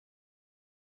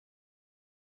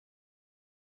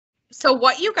So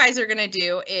what you guys are going to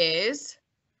do is,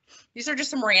 these are just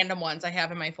some random ones I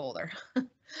have in my folder.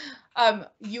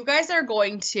 You guys are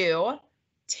going to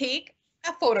take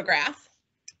a photograph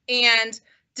and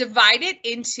divide it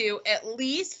into at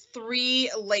least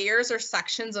 3 layers or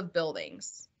sections of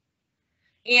buildings.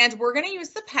 And we're going to use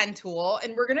the pen tool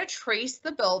and we're going to trace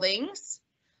the buildings,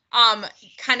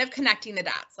 kind of connecting the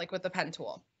dots like with the pen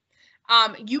tool.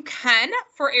 You can,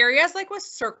 for areas like with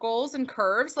circles and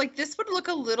curves, like this would look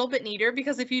a little bit neater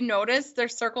because if you notice their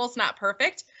circle's not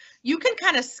perfect, you can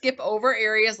kind of skip over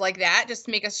areas like that, just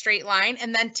make a straight line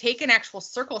and then take an actual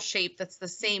circle shape that's the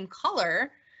same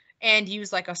color and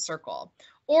use like a circle.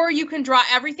 Or you can draw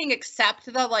everything except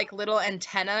the like little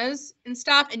antennas and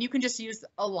stuff, and you can just use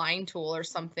a line tool or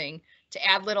something to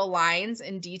add little lines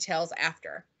and details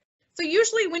after. So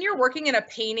usually when you're working in a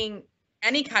painting,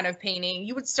 any kind of painting,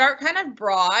 you would start kind of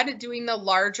broad, doing the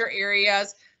larger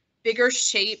areas, bigger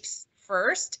shapes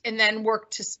first, and then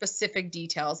work to specific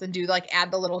details and do like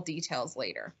add the little details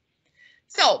later.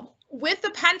 So with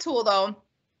the pen tool though,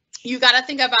 you got to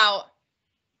think about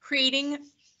creating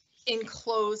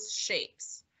enclosed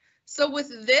shapes. So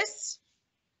with this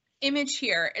image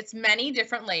here, it's many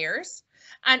different layers.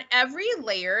 On every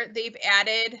layer, they've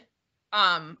added,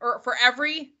 or for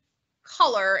every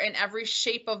color and every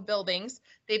shape of buildings,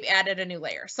 they've added a new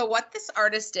layer. So what this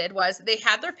artist did was they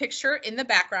had their picture in the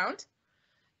background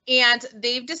and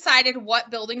they've decided what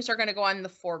buildings are going to go on the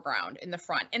foreground in the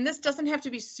front. And this doesn't have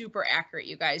to be super accurate,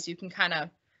 you guys. You can kind of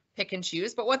pick and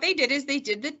choose. But what they did is they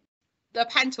did the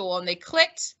pen tool and they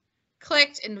clicked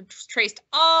and traced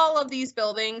all of these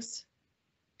buildings,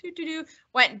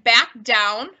 went back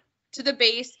down to the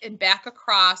base and back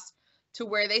across to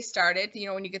where they started. You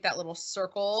know, when you get that little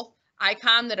circle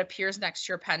icon that appears next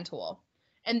to your pen tool.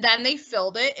 And then they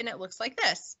filled it and it looks like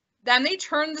this. Then they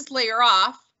turned this layer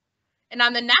off and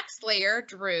on the next layer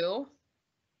drew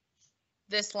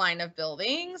this line of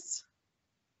buildings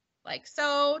like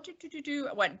so.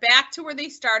 Went back to where they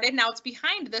started. Now it's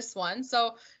behind this one.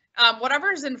 So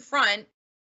whatever's in front,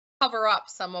 cover up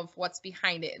some of what's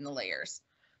behind it in the layers.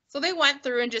 So they went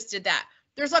through and just did that.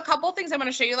 There's a couple things I'm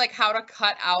going to show you, like how to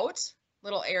cut out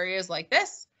little areas like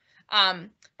this.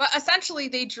 But essentially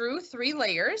they drew 3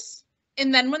 layers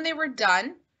and then when they were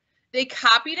done, they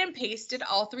copied and pasted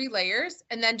all 3 layers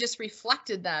and then just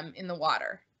reflected them in the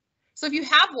water. So if you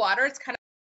have water, it's kind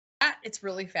of, it's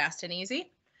really fast and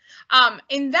easy.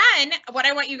 And then what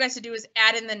I want you guys to do is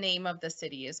add in the name of the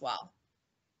city as well.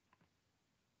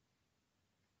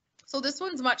 So this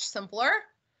one's much simpler.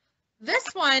 This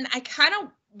one, I kind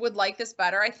of would like this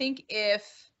better, I think, if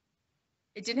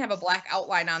it didn't have a black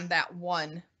outline on that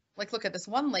one. Like, look at this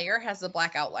one layer has the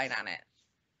black outline on it.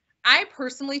 I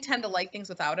personally tend to like things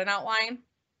without an outline.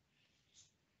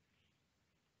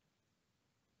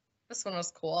 This one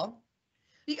was cool.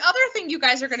 The other thing you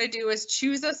guys are going to do is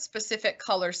choose a specific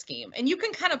color scheme. And you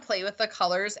can kind of play with the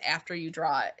colors after you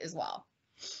draw it as well.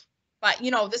 But, you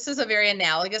know, this is a very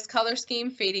analogous color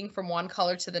scheme, fading from one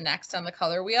color to the next on the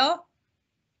color wheel.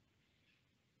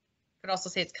 You could also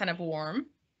say it's kind of warm.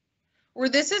 Or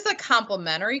this is a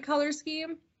complementary color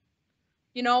scheme.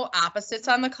 You know, opposites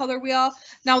on the color wheel.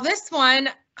 Now this one,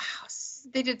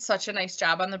 they did such a nice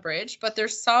job on the bridge, but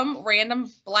there's some random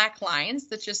black lines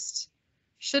that just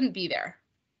shouldn't be there.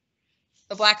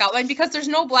 The black outline, because there's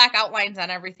no black outlines on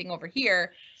everything over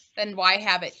here, then why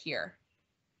have it here?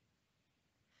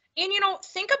 And, you know,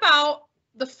 think about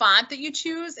the font that you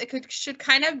choose. It should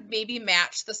kind of maybe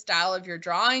match the style of your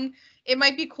drawing. It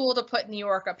might be cool to put New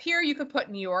York up here. You could put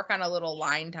New York on a little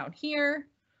line down here.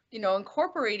 You know,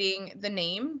 incorporating the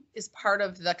name is part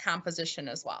of the composition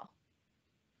as well.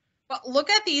 But look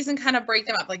at these and kind of break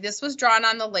them up. Like this was drawn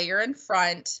on the layer in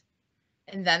front,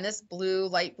 and then this blue,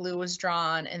 light blue was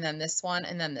drawn, and then this one,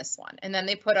 and then this one. And then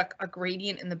they put a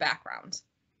gradient in the background.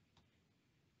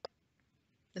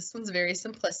 This one's very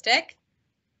simplistic.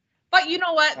 But you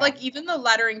know what? Like even the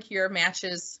lettering here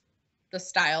matches the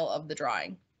style of the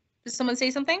drawing. Did someone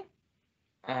say something?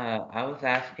 I was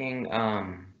asking,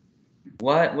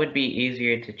 what would be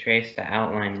easier to trace the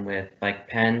outline with, like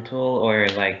pen tool or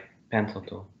like pencil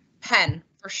tool? Pen,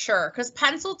 for sure. Because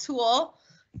pencil tool,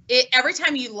 every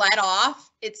time you let off,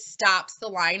 it stops the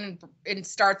line and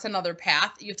starts another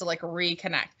path. You have to like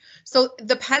reconnect. So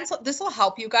the pencil, this will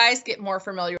help you guys get more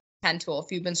familiar with the pen tool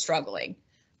if you've been struggling.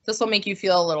 This will make you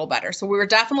feel a little better. So we're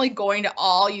definitely going to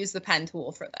all use the pen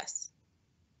tool for this.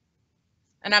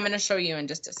 And I'm going to show you in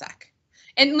just a sec.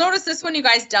 And notice this one, you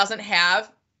guys, doesn't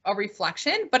have a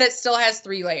reflection, but it still has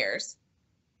 3 layers.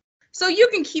 So you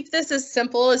can keep this as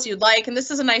simple as you'd like. And this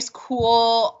is a nice,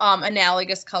 cool,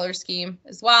 analogous color scheme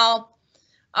as well.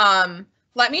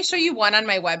 let me show you one on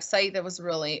my website that was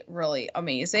really, really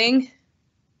amazing.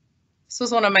 This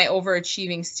was one of my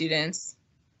overachieving students.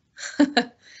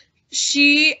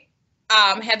 She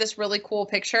had this really cool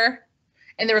picture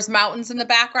and there was mountains in the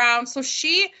background. So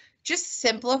she just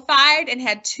simplified and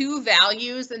had 2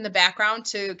 values in the background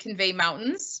to convey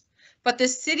mountains, but the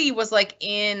city was like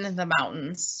in the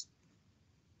mountains.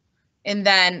 And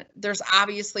then there's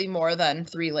obviously more than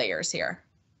 3 layers here.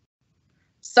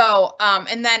 So,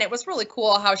 and then it was really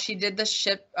cool how she did the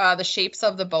shapes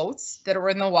of the boats that were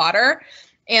in the water,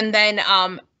 and then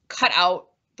cut out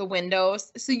the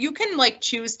windows. So you can like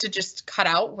choose to just cut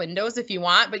out windows if you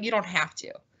want, but you don't have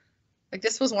to. Like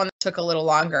this was one that took a little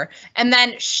longer. And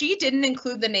then she didn't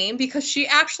include the name because she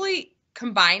actually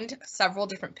combined several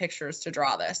different pictures to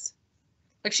draw this.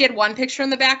 Like she had one picture in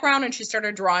the background and she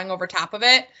started drawing over top of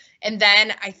it. And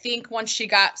then I think once she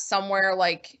got somewhere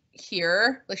like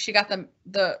here, like she got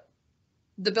the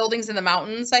buildings in the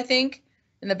mountains, I think,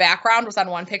 in the background was on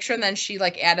one picture. And then she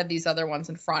like added these other ones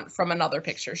in front from another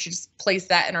picture. She just placed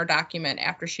that in her document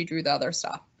after she drew the other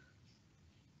stuff.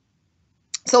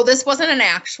 So this wasn't an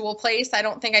actual place.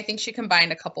 I think she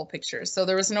combined a couple pictures. So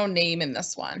there was no name in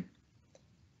this one.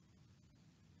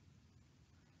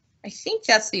 I think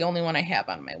that's the only one I have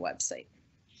on my website.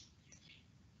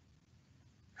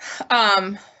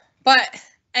 But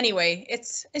anyway,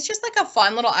 it's just like a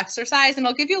fun little exercise, and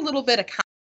I'll give you a little bit of context,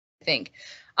 I think.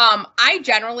 I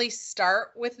generally start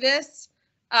with this.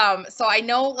 So I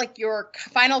know like your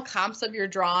final comps of your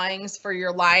drawings for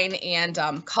your line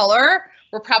and color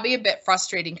were probably a bit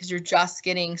frustrating because you're just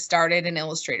getting started in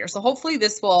Illustrator. So hopefully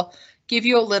this will give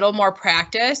you a little more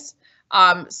practice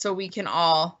so we can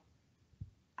all,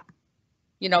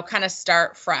 you know, kind of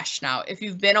start fresh now. If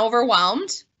you've been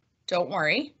overwhelmed, don't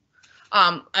worry.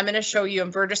 I'm going to show you,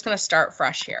 and we're just going to start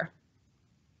fresh here.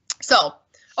 So,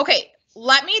 okay,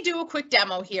 let me do a quick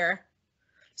demo here.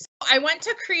 So I went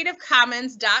to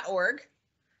creativecommons.org,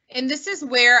 and this is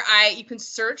where you can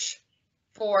search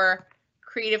for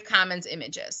Creative Commons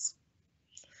images.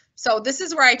 So this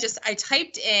is where I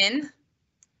typed in,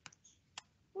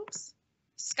 oops,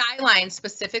 Skyline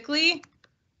specifically,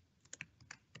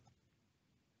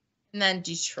 and then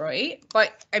Detroit,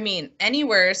 but I mean,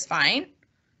 anywhere is fine.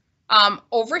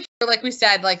 Over here, like we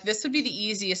said, like this would be the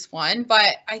easiest one,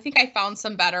 but I think I found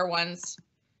some better ones.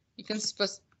 You can,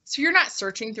 so you're not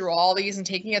searching through all these and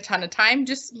taking a ton of time,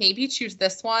 just maybe choose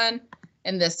this one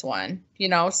and this one, you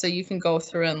know, so you can go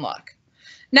through and look.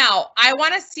 Now, I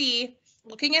want to see,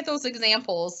 looking at those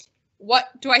examples, what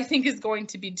do I think is going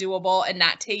to be doable and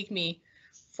not take me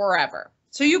forever?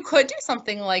 So you could do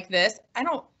something like this.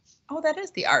 Oh, that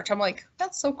is the arch. I'm like,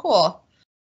 that's so cool.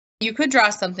 You could draw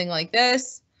something like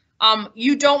this.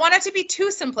 You don't want it to be too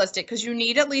simplistic because you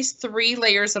need at least 3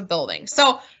 layers of building.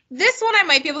 So this one I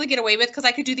might be able to get away with because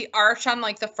I could do the arch on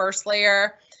like the first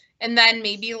layer and then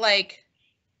maybe like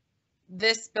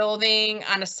this building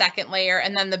on a second layer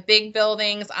and then the big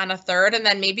buildings on a third and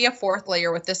then maybe a 4th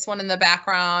layer with this one in the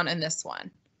background and this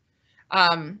one.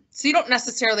 So you don't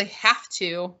necessarily have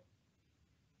to,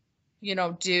 you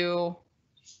know, do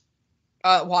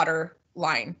a water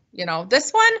line. You know,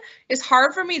 this one is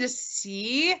hard for me to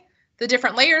see the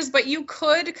different layers, but you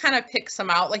could kind of pick some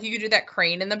out. Like you could do that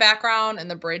crane in the background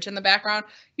and the bridge in the background.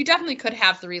 You definitely could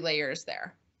have 3 layers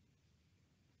there.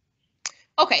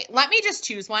 Okay, let me just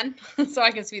choose one so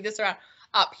I can speed this around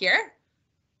up here.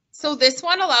 So this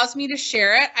one allows me to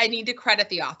share it. I need to credit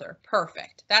the author.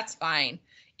 Perfect. That's fine.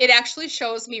 It actually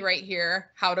shows me right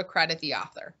here how to credit the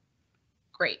author.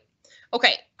 Great.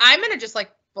 Okay, I'm going to just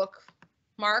like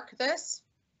bookmark this.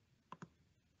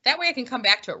 That way I can come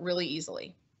back to it really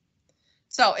easily.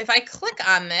 So if I click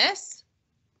on this,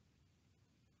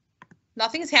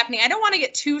 nothing's happening. I don't want to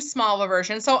get too small of a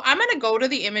version. So I'm going to go to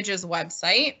the images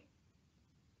website.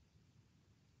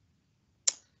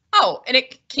 Oh, and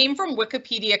it came from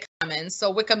Wikipedia Commons,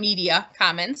 so Wikimedia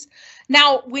Commons.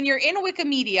 Now, when you're in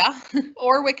Wikimedia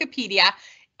or Wikipedia,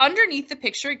 underneath the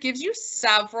picture, it gives you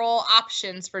several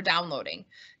options for downloading.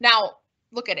 Now,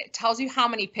 look at it. It tells you how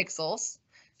many pixels.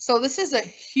 So this is a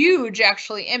huge,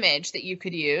 actually, image that you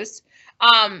could use.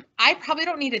 I probably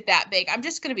don't need it that big. I'm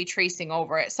just going to be tracing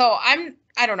over it. So I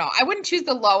don't know. I wouldn't choose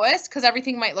the lowest because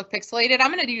everything might look pixelated.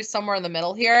 I'm going to use somewhere in the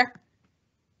middle here.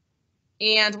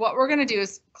 And what we're going to do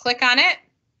is click on it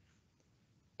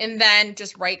and then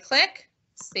just right click,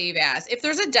 save as. If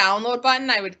there's a download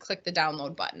button, I would click the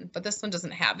download button, but this one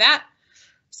doesn't have that.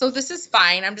 So this is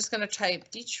fine. I'm just going to type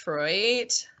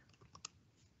Detroit.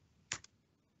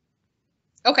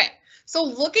 Okay, so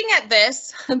looking at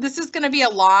this, this is going to be a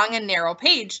long and narrow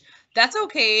page. That's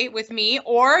okay with me,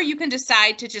 or you can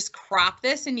decide to just crop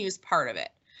this and use part of it.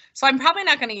 So I'm probably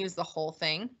not going to use the whole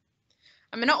thing.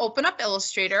 I'm going to open up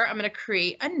Illustrator. I'm going to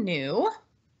create a new.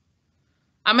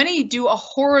 I'm going to do a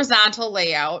horizontal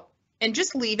layout and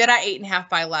just leave it at 8.5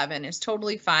 by 11. It's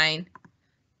totally fine.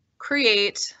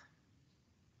 Create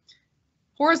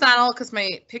horizontal because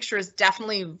my picture is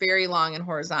definitely very long and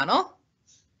horizontal.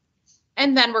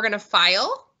 And then we're going to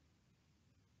file,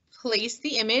 place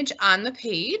the image on the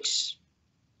page.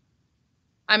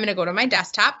 I'm going to go to my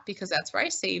desktop because that's where I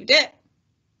saved it.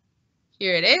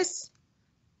 Here it is.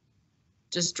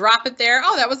 Just drop it there.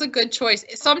 Oh, that was a good choice.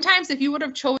 Sometimes if you would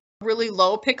have chosen a really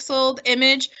low pixeled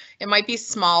image, it might be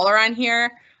smaller on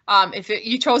here. If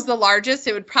you chose the largest,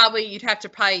 it would probably, you'd have to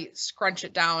probably scrunch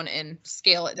it down and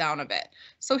scale it down a bit.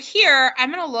 So here,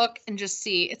 I'm going to look and just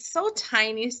see. It's so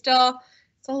tiny still.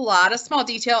 It's a lot of small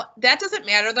detail. That doesn't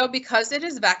matter though, because it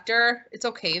is vector. It's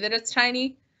okay that it's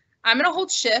tiny. I'm going to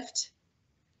hold shift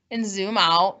and zoom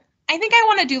out. I think I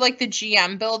want to do like the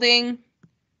GM building.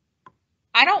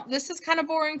 This is kind of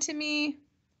boring to me.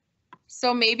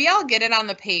 So maybe I'll get it on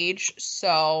the page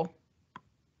so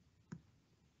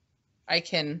I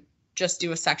can just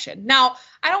do a section. Now,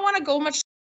 I don't want to go much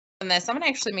on this. I'm going to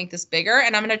actually make this bigger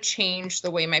and I'm going to change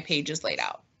the way my page is laid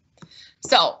out.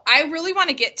 So I really want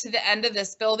to get to the end of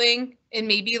this building and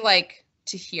maybe like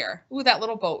to here. Ooh, that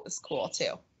little boat is cool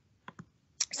too.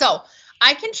 So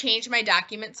I can change my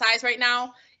document size right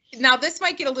now. Now this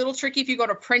might get a little tricky if you go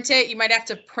to print it. You might have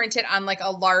to print it on like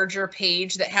a larger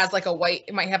page that has like a white,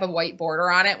 it might have a white border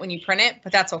on it when you print it,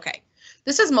 but that's okay.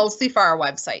 This is mostly for our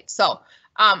website. So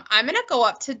I'm going to go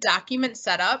up to document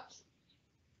setup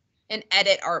and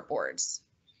edit artboards.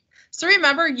 So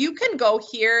remember, you can go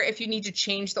here if you need to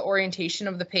change the orientation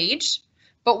of the page.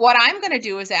 But what I'm going to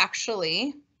do is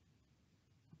actually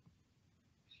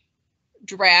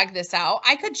drag this out.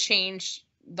 I could change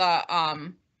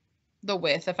the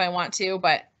width if I want to,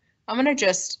 but I'm going to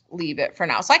just leave it for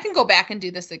now. So I can go back and do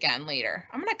this again later.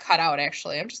 I'm going to cut out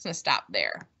actually. I'm just going to stop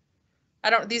there.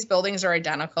 These buildings are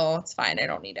identical. It's fine. I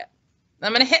don't need it.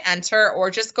 I'm going to hit enter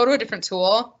or just go to a different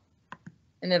tool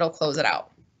and it'll close it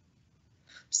out.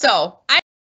 So I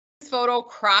this photo,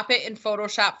 crop it in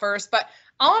Photoshop first, but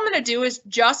all I'm going to do is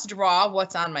just draw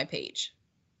what's on my page.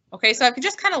 Okay, so I've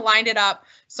just kind of lined it up.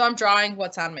 So I'm drawing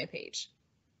what's on my page.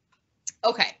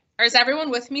 Okay, is everyone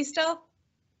with me still?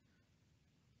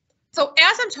 So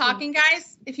as I'm talking,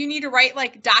 guys, if you need to write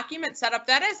like document setup,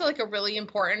 that is like a really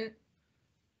important,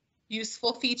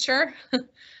 useful feature.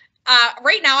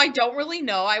 Right now, I don't really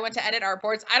know. I went to edit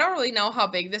artboards. I don't really know how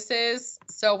big this is.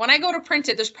 So when I go to print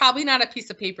it, there's probably not a piece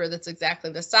of paper that's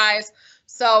exactly the size.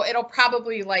 So it'll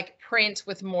probably like print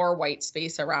with more white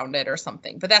space around it or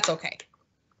something, but that's okay.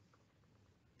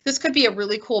 This could be a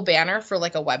really cool banner for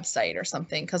like a website or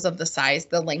something because of the size,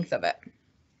 the length of it.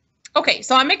 Okay,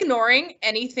 so I'm ignoring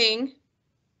anything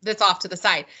that's off to the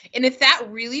side. And if that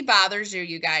really bothers you,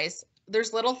 you guys,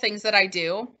 there's little things that I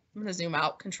do. I'm going to zoom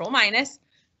out, Control minus.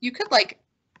 You could like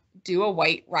do a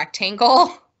white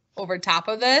rectangle over top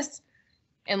of this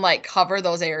and like cover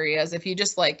those areas if you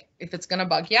just like, if it's going to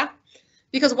bug you.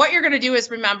 Because what you're going to do is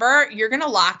remember, you're going to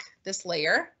lock this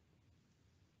layer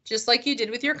just like you did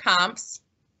with your comps.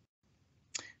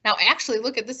 Now, actually,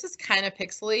 look at this is kind of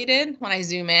pixelated when I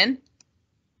zoom in.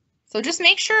 So just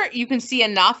make sure you can see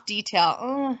enough detail.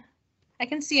 Oh, I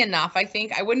can see enough, I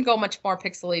think. I wouldn't go much more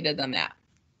pixelated than that.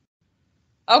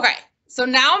 Okay, so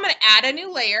now I'm going to add a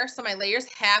new layer. So my layers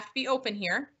have to be open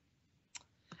here.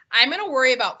 I'm going to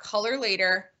worry about color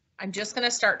later. I'm just going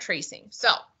to start tracing. So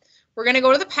we're going to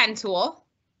go to the pen tool.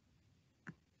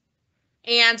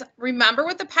 And remember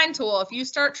with the pen tool, if you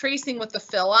start tracing with the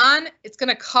fill on, it's going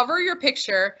to cover your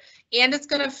picture and it's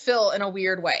going to fill in a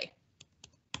weird way.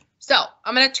 So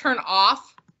I'm going to turn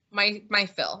off my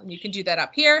fill, and you can do that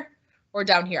up here or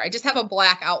down here. I just have a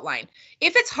black outline.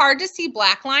 If it's hard to see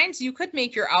black lines, you could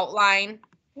make your outline,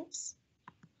 oops,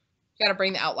 you got to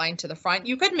bring the outline to the front.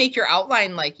 You could make your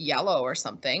outline like yellow or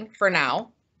something for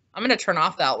now. I'm going to turn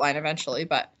off the outline eventually,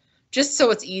 but just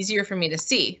so it's easier for me to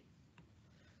see.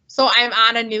 So I'm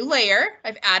on a new layer.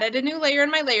 I've added a new layer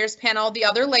in my layers panel. The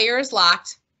other layer is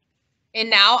locked. And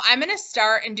now I'm going to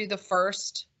start and do the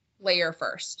first layer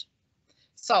first.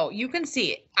 So you can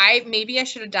see, maybe I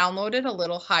should have downloaded a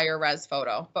little higher res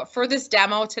photo, but for this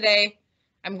demo today,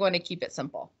 I'm going to keep it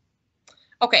simple.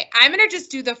 Okay, I'm going to just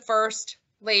do the first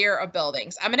layer of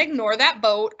buildings. I'm going to ignore that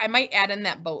boat. I might add in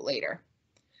that boat later.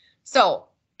 So,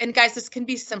 and guys, this can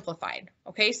be simplified.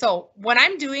 Okay, so when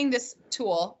I'm doing this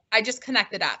tool, I just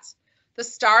connect the dots. The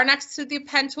star next to the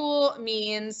pen tool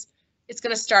means it's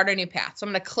going to start a new path. So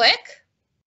I'm going to click,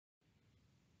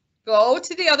 go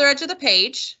to the other edge of the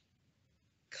page,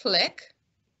 click,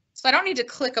 So I don't need to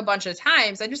click a bunch of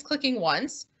times. I'm just clicking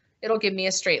once. It'll give me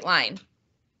a straight line.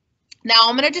 Now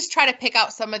I'm going to just try to pick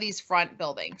out some of these front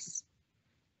buildings.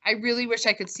 I really wish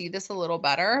I could see this a little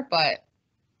better, but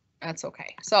that's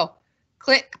okay. So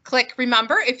click, click.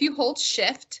 Remember, if you hold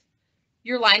shift,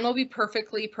 your line will be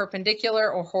perfectly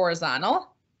perpendicular or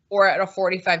horizontal or at a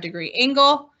 45-degree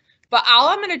angle. But all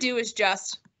I'm going to do is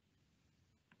just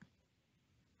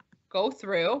go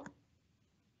through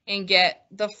and get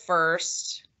the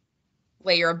first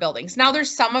layer of buildings. Now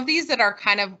there's some of these that are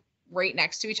kind of right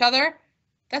next to each other.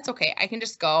 That's okay. I can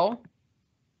just go.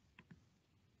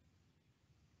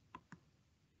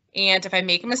 And if I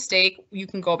make a mistake, you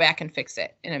can go back and fix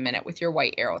it in a minute with your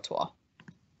white arrow tool.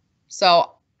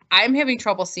 So I'm having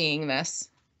trouble seeing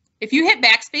this. If you hit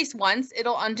backspace once,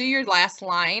 it'll undo your last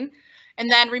line.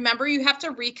 And then remember, you have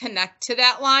to reconnect to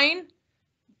that line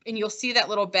and you'll see that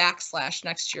little backslash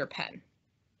next to your pen.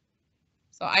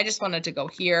 So I just wanted to go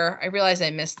here. I realized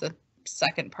I missed the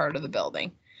second part of the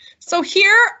building. So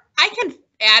here I can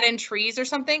add in trees or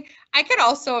something. I could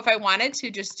also, if I wanted to,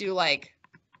 just do like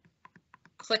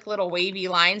click little wavy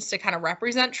lines to kind of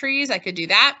represent trees. I could do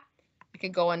that. I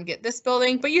could go and get this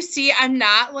building, but you see, I'm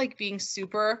not like being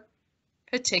super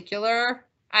particular.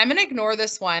 I'm going to ignore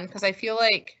this one because I feel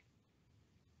like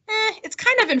it's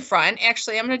kind of in front.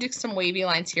 Actually, I'm going to do some wavy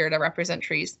lines here to represent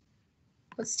trees.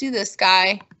 Let's do this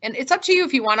guy. And it's up to you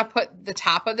if you want to put the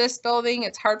top of this building.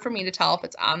 It's hard for me to tell if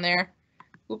it's on there.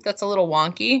 Oop, that's a little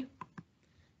wonky.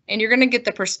 And you're going to get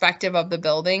the perspective of the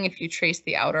building if you trace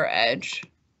the outer edge.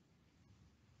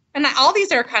 And all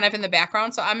these are kind of in the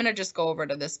background, so I'm going to just go over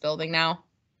to this building now.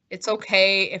 It's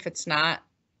okay if it's not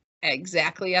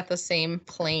exactly at the same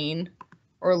plane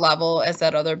or level as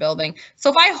that other building. So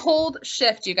if I hold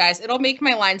shift, you guys, it'll make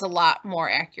my lines a lot more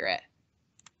accurate.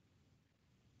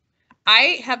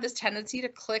 I have this tendency to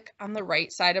click on the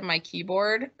right side of my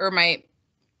keyboard or my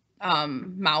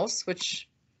mouse, which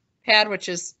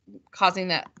is causing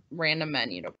that random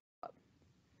menu to pop up.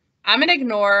 I'm going to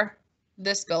ignore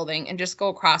this building and just go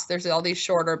across. There's all these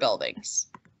shorter buildings.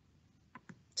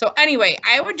 So anyway,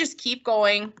 I would just keep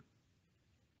going.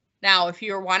 Now, if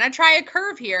you want to try a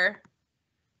curve here,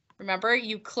 remember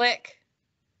you click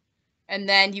and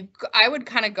then I would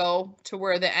kind of go to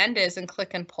where the end is and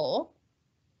click and pull.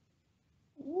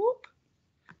 Whoop.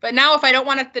 But now if I don't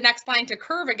want the next line to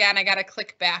curve again, I got to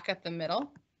click back at the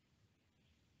middle.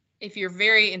 If you're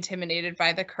very intimidated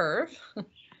by the curve,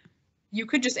 you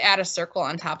could just add a circle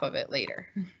on top of it later.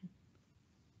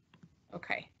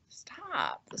 Okay,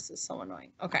 stop. This is so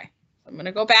annoying. Okay, I'm going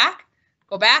to go back.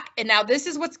 And now this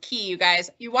is what's key, you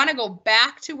guys. You want to go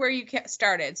back to where you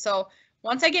started. So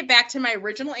once I get back to my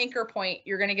original anchor point,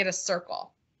 you're going to get a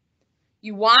circle.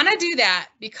 You want to do that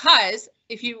because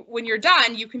when you're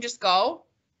done, you can just go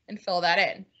and fill that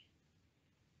in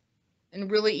and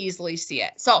really easily see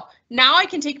it. So now I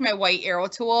can take my white arrow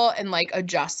tool and like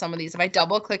adjust some of these. If I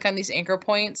double click on these anchor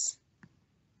points,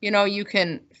 you know, you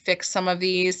can fix some of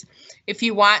these. If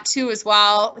you want to as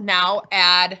well, now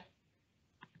add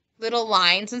little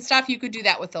lines and stuff, you could do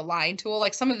that with the line tool.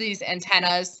 Like some of these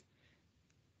antennas,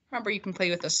 remember you can play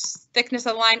with the thickness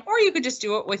of the line, or you could just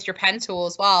do it with your pen tool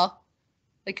as well.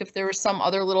 Like if there were some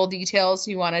other little details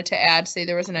you wanted to add, say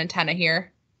there was an antenna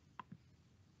here,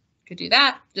 you could do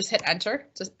that. Just hit enter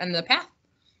to end the path.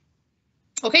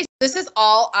 Okay, so this is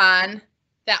all on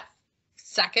that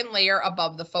second layer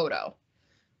above the photo.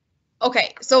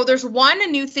 Okay, so there's one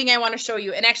new thing I want to show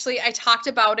you. And actually I talked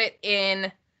about it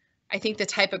in, I think, the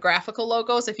typographical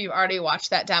logos, if you've already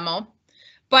watched that demo.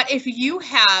 But if you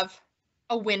have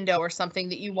a window or something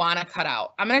that you want to cut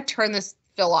out, I'm going to turn this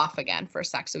fill off again for a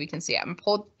sec so we can see it. I'm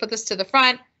going to put this to the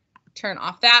front, turn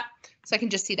off that so I can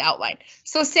just see the outline.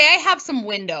 So say I have some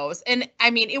windows, and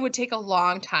I mean, it would take a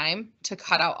long time to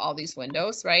cut out all these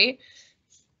windows, right?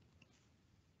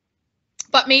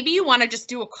 But maybe you want to just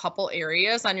do a couple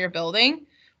areas on your building,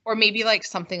 or maybe like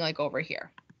something like over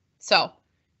here. So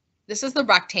this is the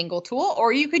rectangle tool,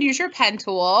 or you could use your pen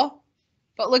tool.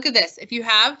 But look at this. If you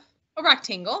have a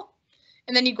rectangle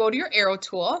and then you go to your arrow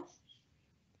tool,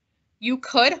 you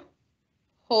could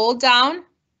hold down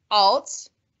Alt.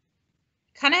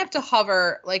 Kind of have to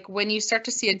hover like when you start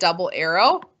to see a double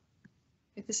arrow.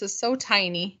 Like this is so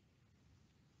tiny.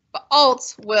 But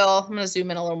Alt will, I'm going to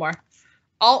zoom in a little more.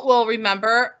 Alt will,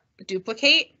 remember,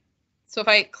 duplicate. So if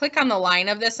I click on the line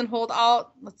of this and hold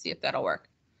Alt, let's see if that'll work.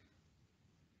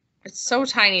 It's so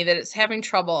tiny that it's having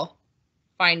trouble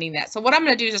finding that. So what I'm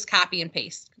going to do is just copy and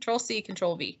paste. Control C,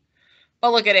 Control V.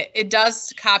 But look at it. It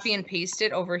does copy and paste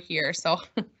it over here. So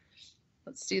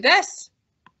let's do this.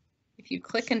 If you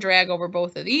click and drag over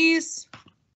both of these.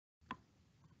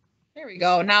 There we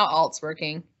go. Now Alt's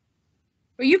working.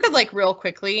 But you could like real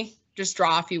quickly just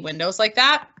draw a few windows like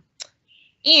that.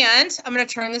 And I'm going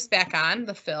to turn this back on,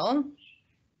 the fill.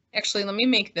 Actually, let me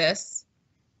make this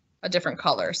a different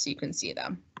color so you can see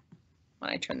them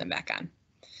when I turn them back on.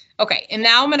 Okay, and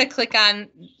now I'm going to click on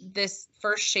this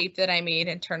first shape that I made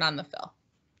and turn on the fill.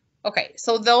 Okay,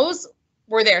 so those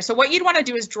were there. So what you'd want to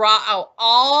do is draw out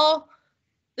all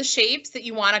the shapes that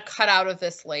you want to cut out of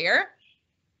this layer.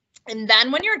 And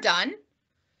then when you're done,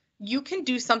 you can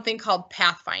do something called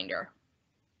Pathfinder.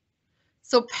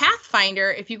 So Pathfinder,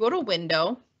 if you go to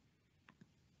Window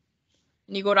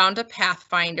and you go down to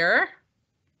Pathfinder,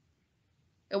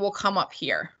 it will come up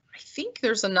here. I think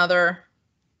there's another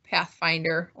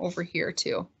Pathfinder over here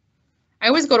too. I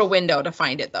always go to Window to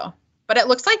find it though, but it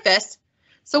looks like this.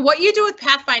 So what you do with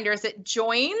Pathfinder is it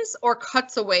joins or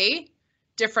cuts away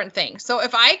different things. So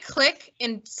if I click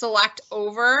and select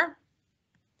over,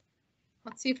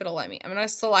 let's see if it'll let me. I'm going to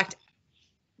select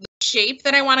the shape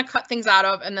that I want to cut things out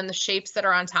of and then the shapes that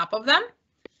are on top of them.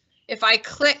 If I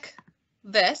click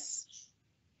this,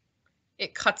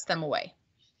 it cuts them away.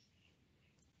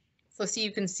 So see,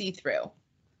 you can see through.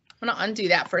 I'm going to undo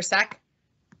that for a sec.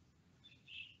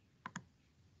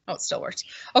 Oh, it still works.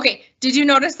 Okay, did you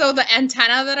notice though the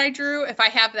antenna that I drew, if I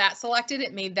have that selected,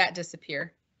 it made that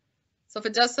disappear. So if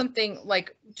it does something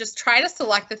like, just try to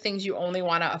select the things you only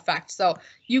want to affect. So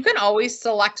you can always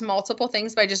select multiple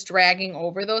things by just dragging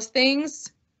over those things,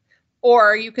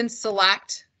 or you can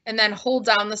select and then hold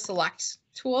down the select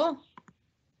tool.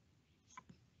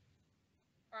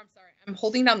 Or I'm sorry, I'm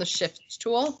holding down the shift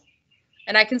tool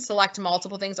and I can select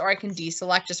multiple things, or I can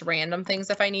deselect just random things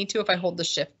if I need to, if I hold the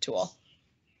shift tool.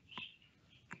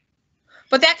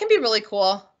 But that can be really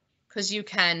cool because you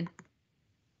can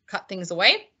cut things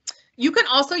away. You can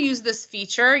also use this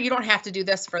feature. You don't have to do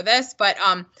this for this, but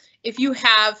if you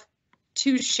have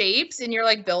two shapes and you're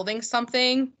like building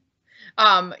something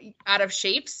out of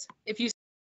shapes, if you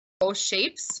both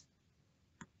shapes,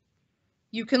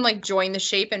 you can like join the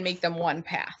shape and make them one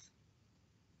path.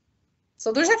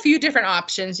 So there's a few different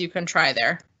options you can try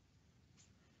there.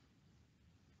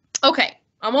 Okay.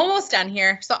 I'm almost done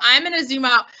here. So I'm going to zoom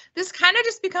out. This kind of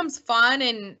just becomes fun,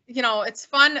 and you know, it's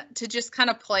fun to just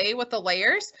kind of play with the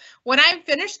layers. When I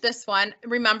finish this one,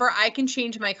 remember I can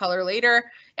change my color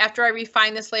later. After I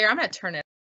refine this layer, I'm going to turn it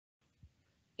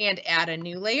and add a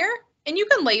new layer. And you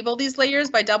can label these layers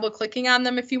by double clicking on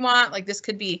them if you want. Like this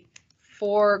could be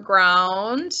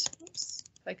foreground. Oops,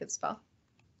 if I could spell.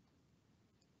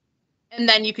 And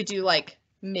then you could do like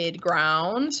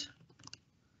midground.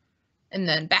 And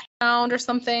then background or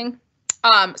something.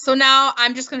 So now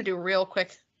I'm just going to do real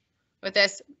quick with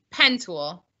this pen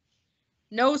tool.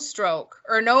 No stroke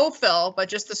or no fill, but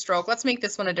just the stroke. Let's make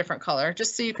this one a different color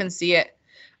just so you can see it.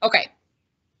 Okay.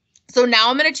 So now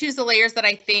I'm going to choose the layers that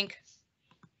I think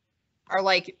are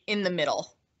like in the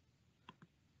middle.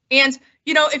 And,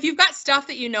 you know, if you've got stuff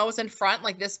that you know is in front,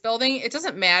 like this building, it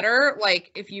doesn't matter. Like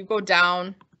if you go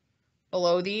down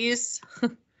below these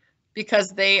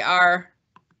because they are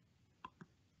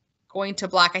going to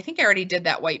block. I think I already did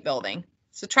that white building.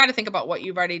 So try to think about what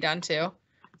you've already done too.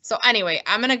 So anyway,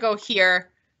 I'm going to go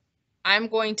here. I'm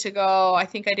going to go, I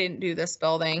think I didn't do this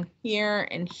building here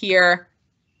and here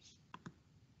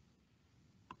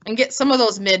and get some of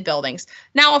those mid buildings.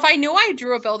 Now, if I knew I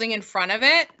drew a building in front of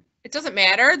it, it doesn't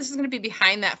matter. This is going to be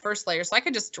behind that first layer. So I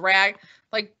could just drag,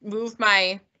 like move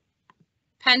my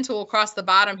pen tool across the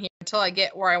bottom here until I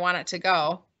get where I want it to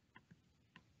go.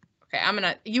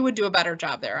 Okay, you would do a better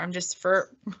job there. I'm just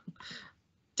for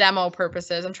demo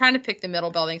purposes. I'm trying to pick the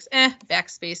middle buildings.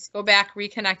 Backspace, go back,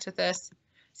 reconnect with this.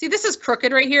 See, this is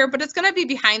crooked right here, but it's going to be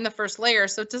behind the first layer,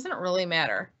 so it doesn't really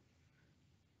matter.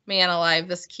 Man alive,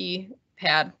 this keypad.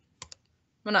 I'm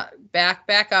going to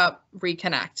back up,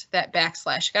 reconnect, that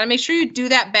backslash. Got to make sure you do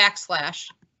that backslash.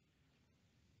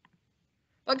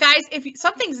 But guys, if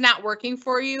something's not working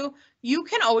for you, you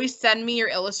can always send me your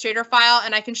Illustrator file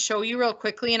and I can show you real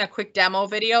quickly in a quick demo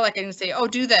video. Like I can say, oh,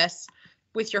 do this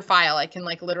with your file. I can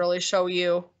like literally show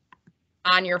you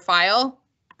on your file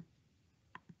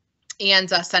and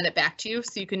send it back to you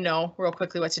so you can know real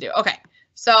quickly what to do. Okay,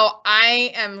 so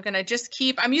I am going to just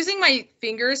I'm using my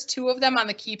fingers, 2 of them on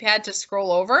the keypad to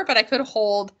scroll over, but I could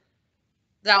hold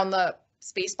down the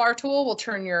spacebar tool. Will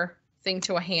turn your thing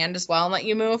to a hand as well and let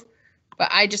you move. But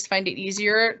I just find it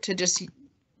easier to just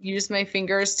use my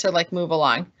fingers to like move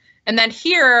along. And then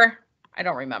here, I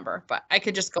don't remember, but I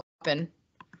could just go up and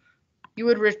you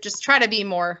would just try to be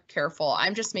more careful.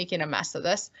 I'm just making a mess of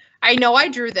this. I know I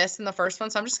drew this in the first one,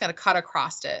 so I'm just going to cut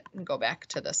across it and go back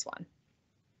to this one.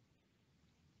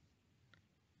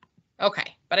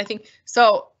 Okay, but I think,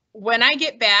 so when I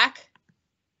get back,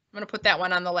 I'm going to put that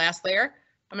one on the last layer.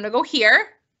 I'm going to go here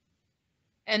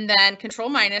and then Control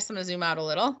minus. I'm going to zoom out a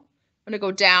little. I'm going to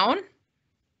go down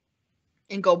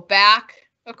and go back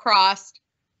across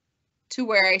to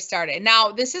where I started.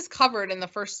 Now this is covered in the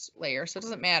first layer, so it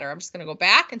doesn't matter. I'm just going to go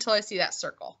back until I see that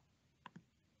circle.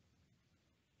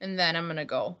 And then I'm going to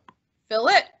go fill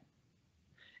it.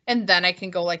 And then I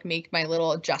can go like make my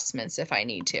little adjustments if I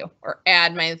need to, or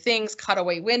add my things, cut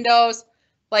away windows.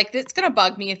 Like it's going to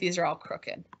bug me if these are all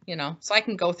crooked, you know, so I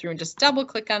can go through and just double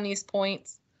click on these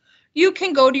points. You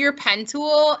can go to your pen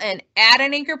tool and add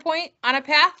an anchor point on a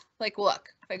path. Like, look,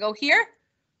 if I go here,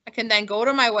 I can then go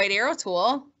to my white arrow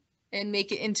tool and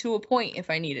make it into a point if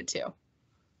I needed to.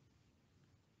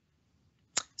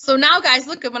 So now guys,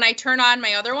 look at when I turn on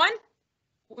my other one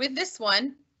with this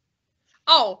one.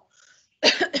 Oh,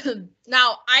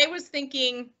 now I was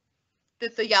thinking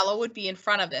that the yellow would be in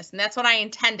front of this, and that's what I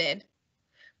intended,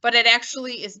 but it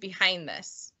actually is behind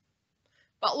this.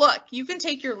 But look, you can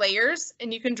take your layers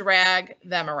and you can drag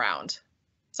them around.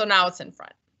 So now it's in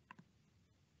front.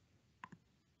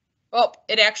 Oh,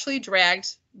 it actually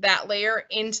dragged that layer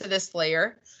into this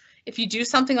layer. If you do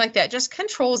something like that, just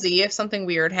Control Z if something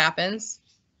weird happens.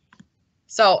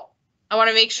 So I want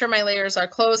to make sure my layers are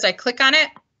closed. I click on it,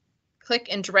 click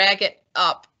and drag it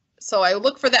up. So I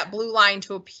look for that blue line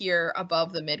to appear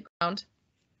above the midground.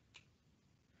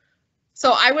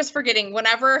 So I was forgetting,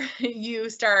 whenever you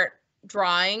start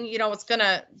drawing, you know, it's going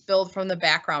to build from the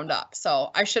background up. So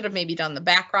I should have maybe done the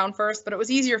background first, but it was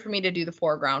easier for me to do the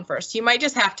foreground first. You might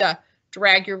just have to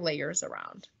drag your layers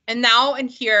around. And now in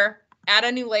here, add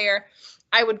a new layer.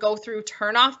 I would go through,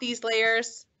 turn off these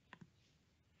layers,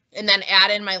 and then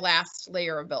add in my last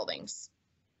layer of buildings.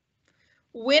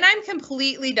 When I'm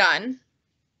completely done,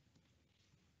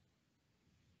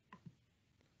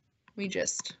 we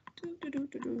just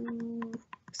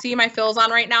see my fills on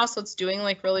right now, so it's doing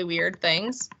like really weird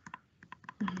things.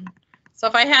 So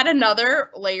if I had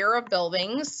another layer of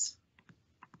buildings,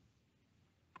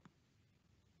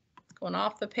 going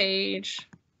off the page,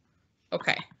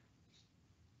 okay.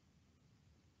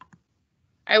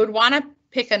 I would want to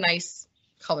pick a nice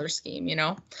color scheme, you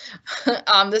know.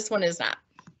 This one is not.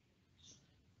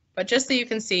 But just so you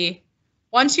can see,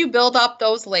 once you build up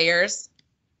those layers,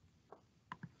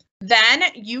 then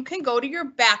you can go to your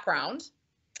background,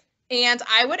 and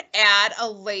I would add a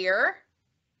layer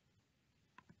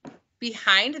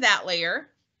behind that layer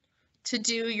to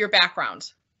do your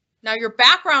background. Now your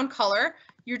background color,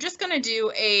 you're just going to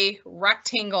do a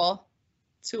rectangle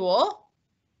tool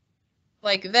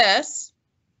like this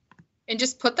and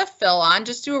just put the fill on.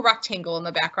 Just do a rectangle in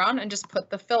the background and just put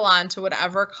the fill on to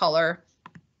whatever color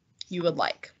you would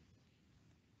like.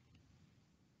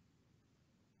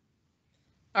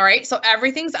 All right, so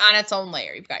everything's on its own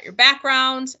layer. You've got your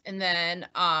background, and then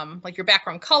like your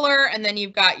background color, and then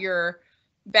you've got your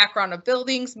background of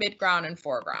buildings, midground, and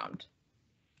foreground.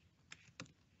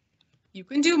 You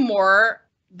can do more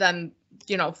than,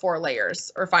 you know, 4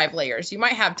 layers or 5 layers. You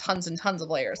might have tons and tons of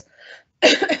layers.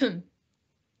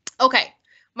 Okay,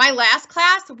 my last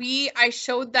class, I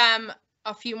showed them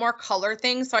a few more color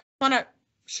things, so I want to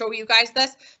show you guys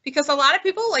this because a lot of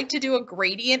people like to do a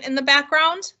gradient in the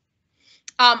background.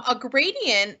 A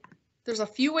gradient, there's a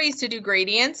few ways to do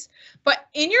gradients, but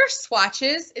in your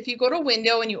swatches, if you go to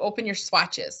Window and you open your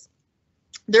swatches,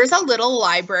 there's a little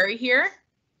library here.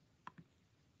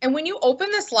 And when you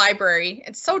open this library,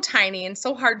 it's so tiny and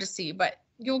so hard to see, but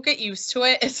you'll get used to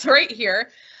it. It's right here.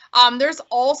 There's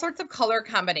all sorts of color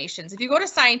combinations. If you go to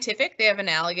Scientific, they have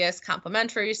analogous,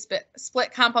 complementary,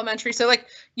 split complementary. So like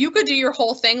you could do your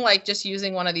whole thing like just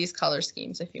using one of these color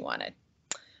schemes if you wanted.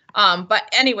 But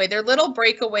anyway, they're little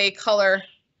breakaway color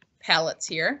palettes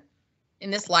here in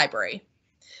this library.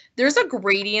 There's a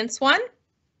gradients one,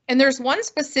 and there's one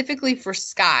specifically for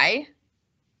sky.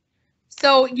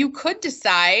 So you could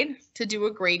decide to do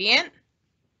a gradient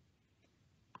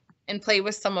and play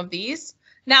with some of these.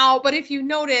 Now, but if you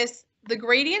notice, the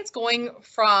gradient's going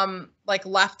from like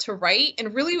left to right,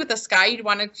 and really with the sky, you'd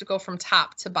want it to go from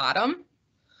top to bottom.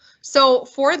 So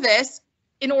for this,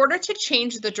 in order to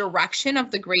change the direction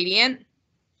of the gradient,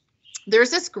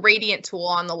 there's this gradient tool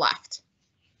on the left.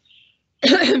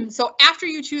 So after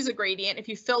you choose a gradient, if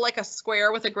you fill like a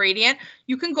square with a gradient,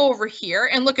 you can go over here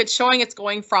and look, it's showing it's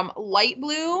going from light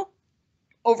blue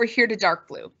over here to dark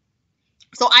blue.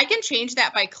 So I can change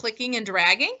that by clicking and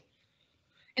dragging.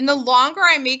 And the longer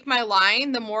I make my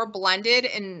line, the more blended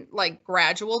and like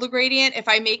gradual the gradient. If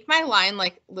I make my line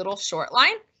like little short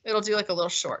line, it'll do like a little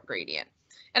short gradient.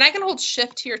 And I can hold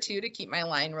shift here too to keep my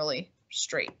line really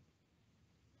straight.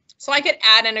 So I could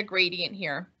add in a gradient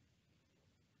here.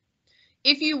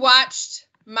 If you watched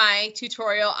my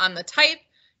tutorial on the type,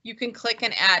 You can click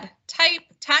and add type,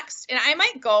 text, and I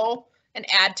might go and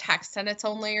add text on its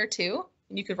own layer too.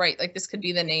 And you could write, like, this could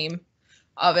be the name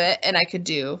of it, and I could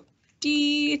do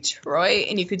Detroit,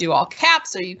 and you could do all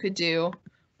caps, or you could do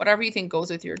whatever you think goes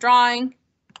with your drawing.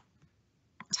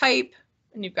 Type,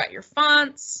 and you've got your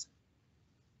fonts.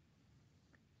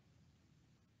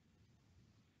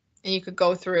 And you could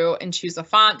go through and choose a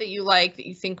font that you like, that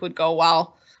you think would go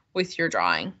well with your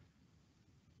drawing.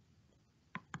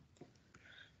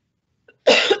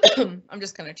 I'm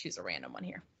just going to choose a random one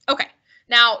here. Okay,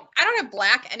 now I don't have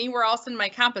black anywhere else in my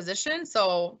composition,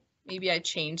 so maybe I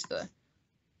change the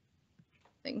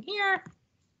thing here.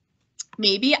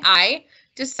 Maybe I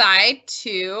decide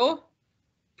to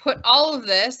put all of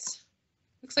this.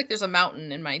 Looks like there's a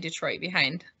mountain in my Detroit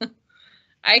behind.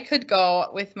 I could go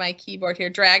with my keyboard here,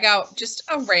 drag out just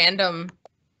a random,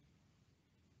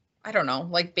 I don't know,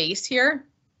 like base here.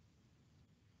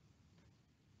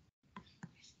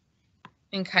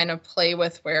 And kind of play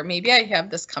with where maybe I have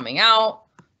this coming out.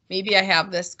 Maybe I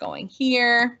have this going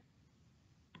here.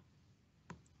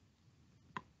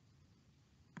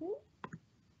 Well,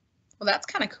 that's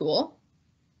kind of cool.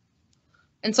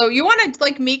 And so you want to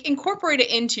like incorporate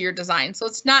it into your design. So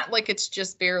it's not like it's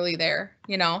just barely there,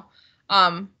 you know.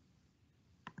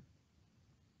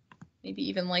 Maybe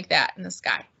even like that in the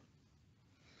sky.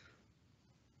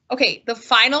 Okay, the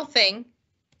final thing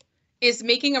is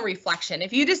making a reflection.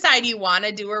 If you decide you want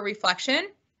to do a reflection,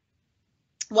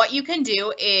 what you can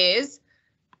do is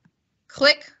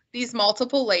click these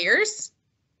multiple layers.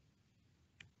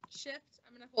 Shift,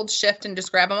 I'm going to hold shift and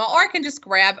just grab them all, or I can just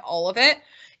grab all of it.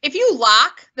 If you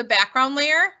lock the background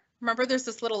layer, remember there's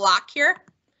this little lock here.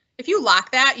 If you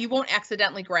lock that, you won't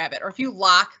accidentally grab it. Or if you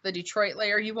lock the Detroit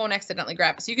layer, you won't accidentally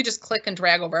grab it. So you could just click and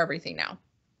drag over everything now.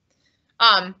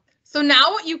 So now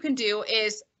what you can do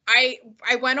is, I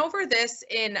went over this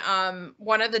in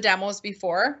one of the demos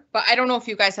before, but I don't know if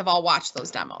you guys have all watched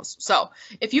those demos. So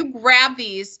if you grab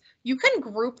these, you can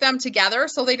group them together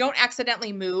so they don't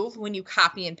accidentally move when you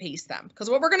copy and paste them. Because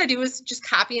what we're going to do is just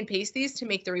copy and paste these to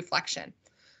make the reflection.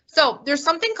 So there's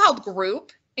something called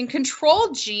group, and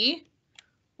Control G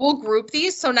will group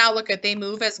these. So now look at, they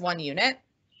move as one unit.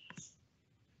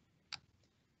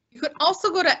 You could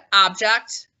also go to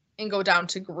Object and go down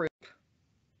to Group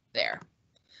there.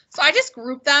 So I just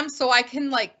group them so I can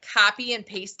like copy and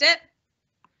paste it,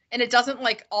 and it doesn't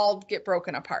like all get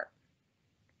broken apart.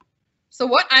 So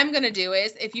what I'm going to do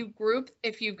is, if you've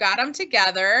got them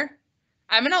together,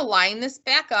 I'm going to line this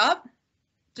back up,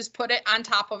 just put it on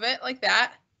top of it like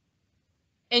that.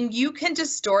 And you can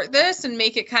distort this and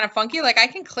make it kind of funky. Like I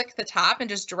can click the top and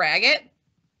just drag it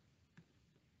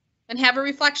and have a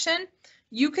reflection.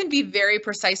 You can be very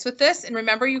precise with this. And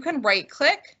remember, you can right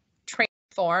click,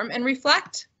 transform, and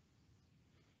reflect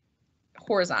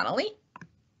horizontally.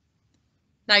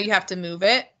 Now you have to move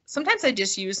it. Sometimes I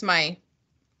just use my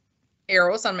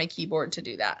arrows on my keyboard to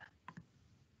do that.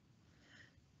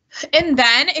 And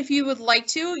then if you would like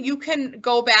to, you can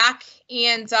go back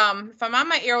and if I'm on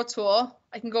my arrow tool,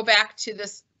 I can go back to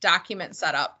this document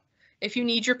setup. If you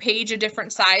need your page a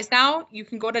different size now, you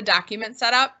can go to document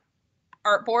setup,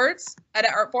 artboards,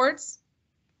 edit artboards,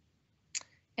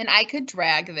 and I could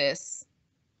drag this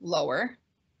lower.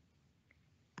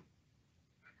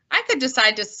 I could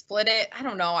decide to split it. I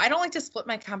don't know. I don't like to split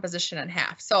my composition in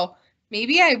half. So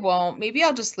maybe I won't. Maybe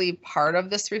I'll just leave part of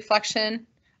this reflection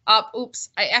up. Oops,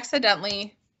 I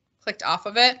accidentally clicked off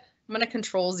of it. I'm going to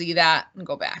Control Z that and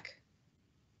go back.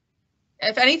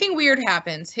 If anything weird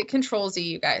happens, hit Control Z,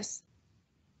 you guys.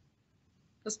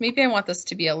 Just maybe I want this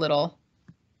to be a little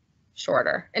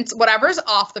shorter. And whatever's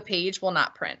off the page will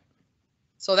not print.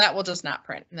 So that will just not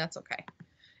print, and that's okay.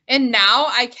 And now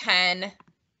I can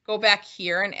go back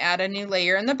here and add a new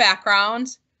layer in the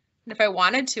background. And if I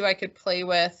wanted to, I could play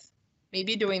with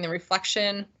maybe doing the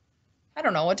reflection. I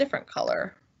don't know, a different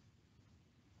color.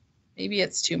 Maybe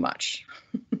it's too much.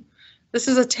 This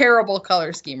is a terrible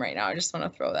color scheme right now. I just want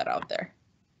to throw that out there.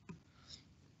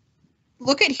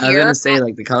 Look at here. I was gonna say,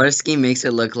 like, the color scheme makes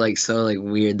it look like so like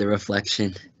weird, the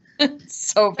reflection.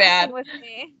 So bad. With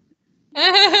me.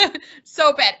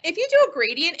 So bad. If you do a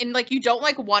gradient and like you don't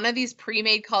like one of these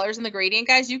pre-made colors in the gradient,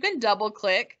 guys, you can double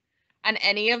click on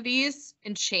any of these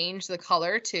and change the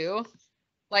color too,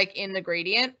 like in the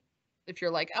gradient. If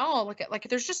you're like, oh, look at, like,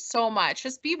 there's just so much.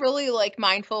 Just be really like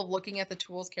mindful of looking at the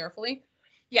tools carefully.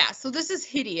 Yeah, so this is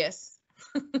hideous,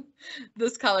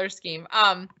 this color scheme.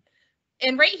 And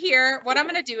right here, what I'm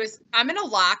going to do is I'm going to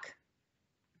lock,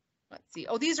 let's see.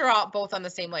 Oh, these are all both on the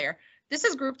same layer. This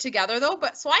is grouped together though,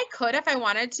 but so I could, if I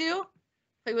wanted to,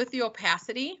 play with the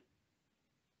opacity.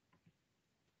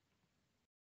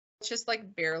 It's just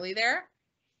like barely there.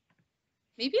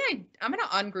 maybe I'm going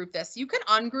to ungroup this. You can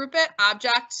ungroup it,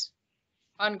 object,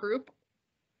 ungroup.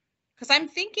 Because I'm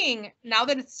thinking now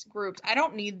that it's grouped, I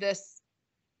don't need this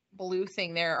blue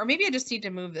thing there. Or maybe I just need to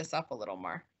move this up a little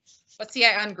more. But see,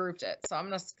 I ungrouped it. So I'm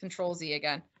going to Control Z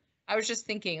again. I was just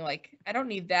thinking, like, I don't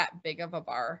need that big of a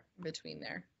bar in between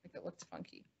there. Like, it looks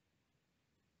funky.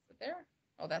 Is it there?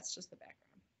 Oh, that's just the background.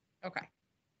 Okay.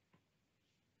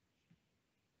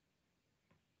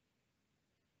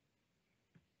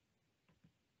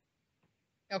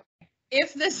 Okay.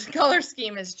 If this color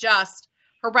scheme is just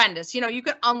horrendous, you know, you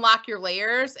could unlock your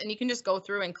layers and you can just go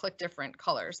through and click different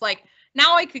colors. Like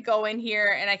now I could go in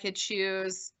here and I could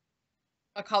choose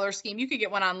a color scheme. You could get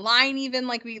one online even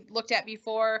like we looked at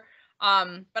before.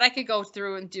 But I could go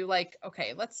through and do like,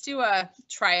 okay, let's do a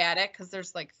triadic because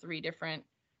there's like 3 different.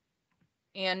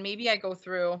 And maybe I go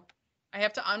through, I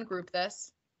have to ungroup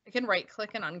this. I can right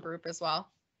click and ungroup as well.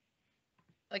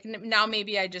 Like now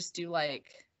maybe I just do like,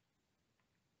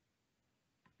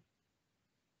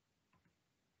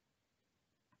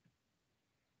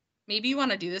 maybe you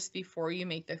want to do this before you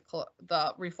make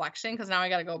the reflection because now I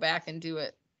got to go back and do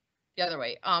it the other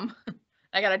way.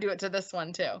 I got to do it to this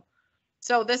one too.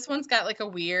 So this one's got like a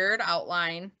weird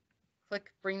outline.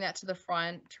 Click, bring that to the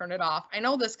front, turn it off. I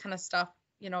know this kind of stuff,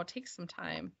 you know, it takes some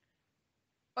time.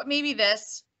 But maybe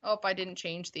this, oh, if I didn't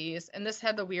change these. And this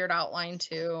had the weird outline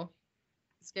too.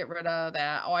 Let's get rid of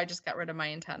that. Oh, I just got rid of my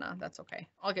antenna. That's okay.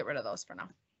 I'll get rid of those for now.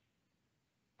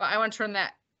 But I want to turn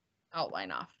that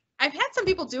outline off. I've had some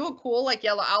people do a cool like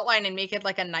yellow outline and make it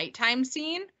like a nighttime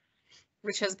scene,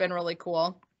 which has been really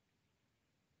cool.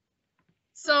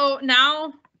 So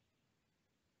now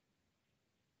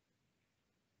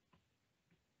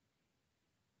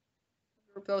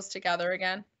group those together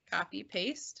again. Copy,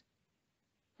 paste.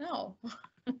 No.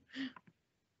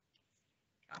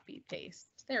 Copy, paste.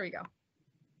 There we go.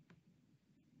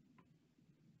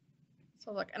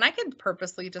 So look, and I could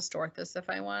purposely distort this if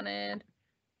I wanted.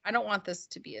 I don't want this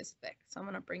to be as thick, so I'm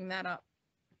going to bring that up.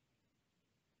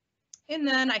 And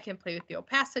then I can play with the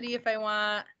opacity if I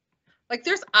want. Like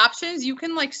there's options. You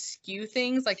can like skew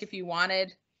things. Like if you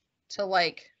wanted to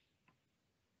like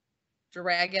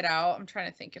drag it out. I'm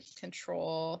trying to think of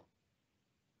control.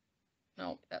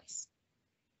 Nope, that's,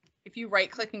 if you right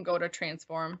click and go to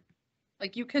transform,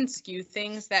 like you can skew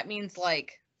things. That means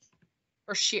like,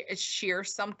 or shear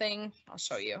something. I'll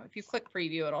show you. If you click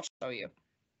preview, it'll show you.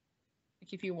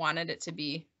 Like if you wanted it to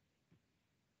be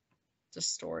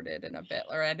distorted in a bit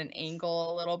or at an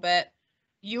angle a little bit,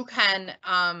 you can,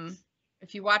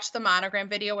 if you watch the monogram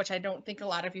video, which I don't think a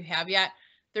lot of you have yet,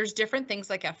 there's different things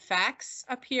like effects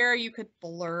up here. You could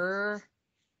blur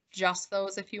just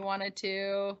those if you wanted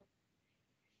to.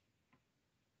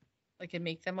 Like and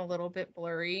make them a little bit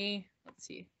blurry. Let's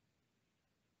see.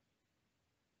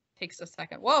 Takes a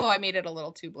second. Whoa, I made it a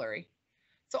little too blurry.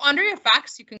 So under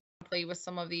effects, you can play with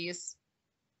some of these.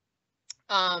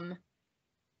 But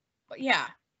yeah,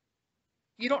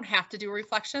 you don't have to do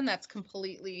reflection. That's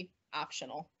completely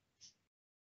optional.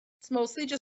 It's mostly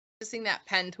just using that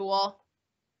pen tool,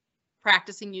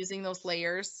 practicing using those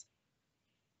layers.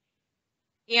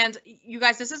 And you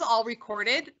guys, this is all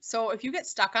recorded. So if you get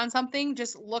stuck on something,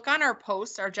 just look on our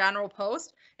post, our general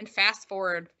post, and fast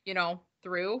forward, you know,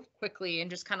 through quickly and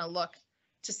just kind of look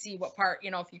to see what part,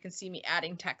 you know, if you can see me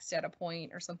adding text at a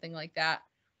point or something like that.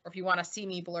 Or if you want to see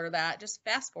me blur that, just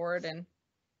fast forward and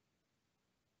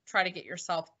try to get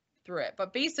yourself through it.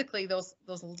 But basically those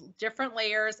different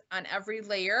layers on every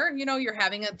layer, you know, you're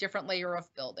having a different layer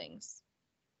of buildings.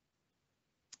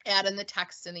 Add in the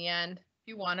text in the end. If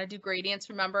you want to do gradients,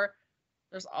 remember,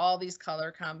 there's all these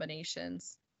color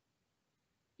combinations.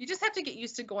 You just have to get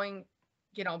used to going,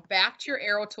 you know, back to your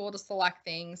arrow tool to select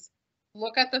things.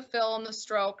 Look at the fill and the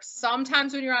stroke.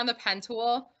 Sometimes when you're on the pen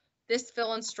tool, this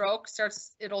fill and stroke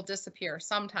it'll disappear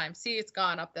sometimes. See, it's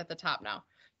gone up at the top now.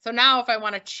 So now if I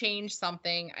want to change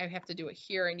something, I have to do it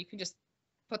here. And you can just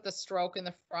put the stroke in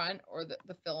the front or the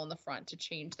fill in the front to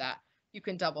change that. You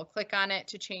can double click on it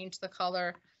to change the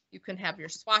color. You can have your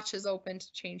swatches open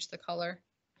to change the color.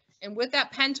 And with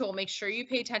that pen tool, make sure you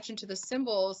pay attention to the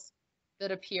symbols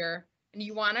that appear. And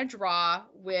you want to draw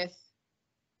with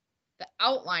the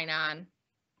outline on.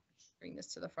 Bring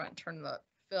this to the front, turn the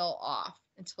fill off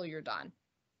until you're done.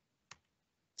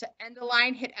 To end a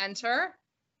line, hit enter.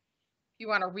 If you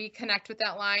want to reconnect with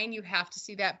that line, you have to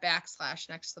see that backslash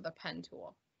next to the pen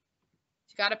tool.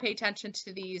 You got to pay attention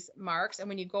to these marks. And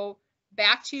when you go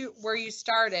back to where you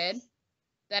started,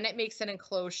 then it makes an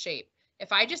enclosed shape.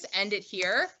 If I just end it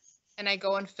here and I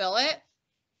go and fill it,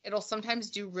 it'll sometimes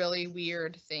do really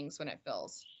weird things when it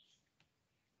fills.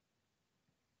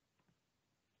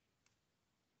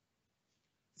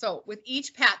 So with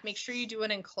each path, make sure you do an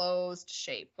enclosed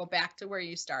shape. Go back to where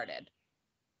you started.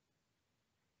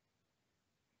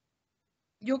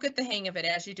 You'll get the hang of it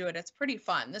as you do it. It's pretty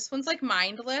fun. This one's like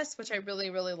mindless, which I really,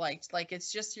 really liked. Like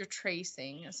it's just your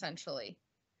tracing essentially.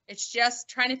 It's just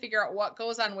trying to figure out what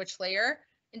goes on which layer,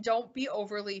 and don't be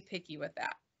overly picky with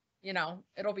that. You know,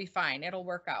 it'll be fine. It'll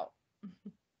work out.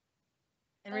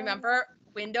 And remember,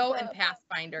 window and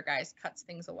Pathfinder, guys, cuts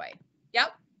things away.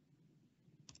 Yep.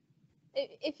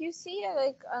 If you see it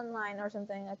like online or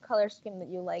something, a color scheme that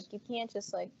you like, you can't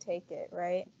just like take it,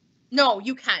 right? No,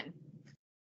 you can.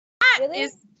 Really?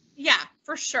 Yeah,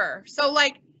 for sure. So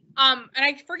like, and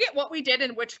I forget what we did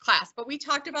in which class, but we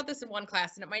talked about this in one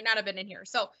class and it might not have been in here.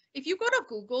 So if you go to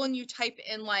Google and you type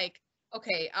in like,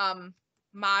 okay,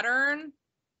 modern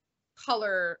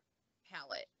color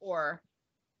palette or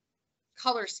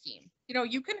color scheme, you know,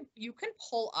 you can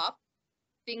pull up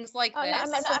things like this.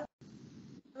 No,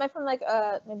 I meant from like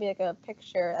maybe like a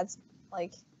picture that's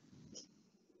like.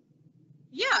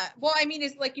 Yeah, well, I mean,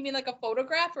 is like, you mean like a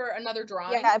photograph or another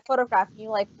drawing? Yeah, a photograph. You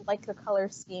like the color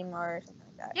scheme or something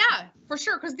like that. Yeah, for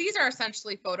sure, because these are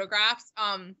essentially photographs.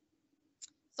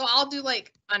 So I'll do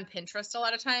like on Pinterest a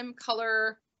lot of time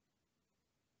color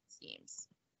schemes,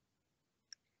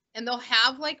 and they'll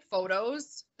have like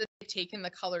photos that they've taken the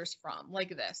colors from, like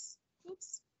this.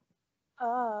 Oops.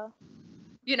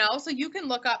 You know, so you can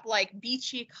look up like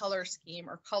beachy color scheme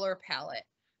or color palette.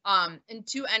 And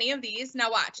do any of these. Now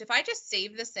watch, if I just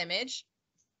save this image,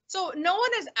 so no one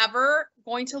is ever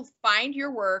going to find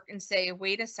your work and say,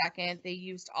 wait a second, they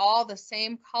used all the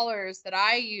same colors that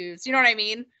I used. You know what I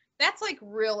mean? That's like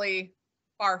really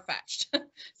far-fetched.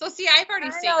 So see, I've already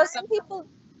saved. I know,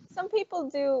 some people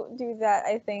do that,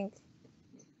 I think.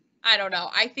 I don't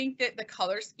know. I think that the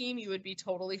color scheme, you would be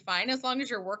totally fine as long as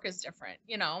your work is different,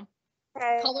 you know.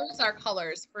 Okay. Colors are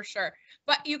colors for sure.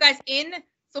 But you guys,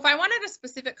 so if I wanted a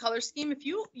specific color scheme, if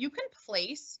you can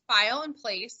file and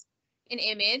place an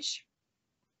image,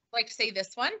 like say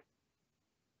this one,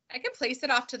 I can place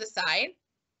it off to the side.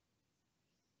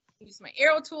 Use my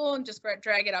arrow tool and just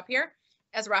drag it up here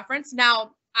as reference.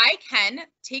 Now I can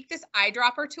take this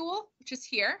eyedropper tool, which is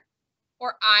here,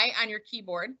 or I on your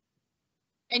keyboard,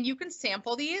 and you can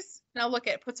sample these. Now look,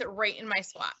 it puts it right in my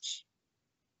swatch.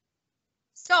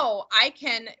 So I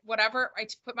can, whatever, I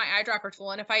put my eyedropper tool,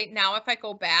 and if I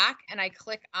go back and I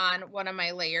click on one of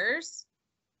my layers,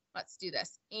 let's do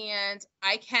this. And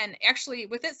I can actually,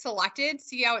 with it selected,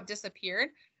 see how it disappeared?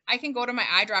 I can go to my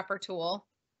eyedropper tool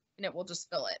and it will just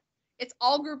fill it. It's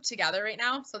all grouped together right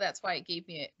now. So that's why it gave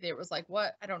me it. It was like,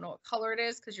 what? I don't know what color it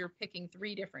is because you're picking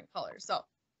 3 different colors. So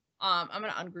I'm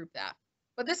going to ungroup that.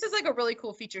 But this is like a really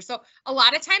cool feature. So a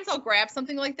lot of times I'll grab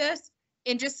something like this.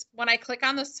 And just when I click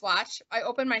on the swatch, I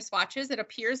open my swatches, it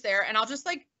appears there, and I'll just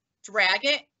like drag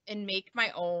it and make my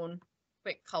own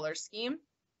quick color scheme.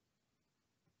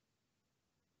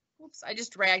 Oops, I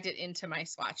just dragged it into my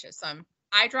swatches. So I'm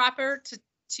eyedropper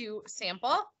to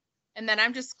sample, and then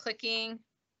I'm just clicking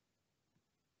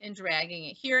and dragging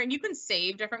it here. And you can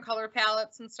save different color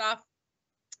palettes and stuff,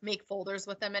 make folders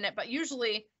with them in it, but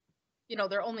usually, you know,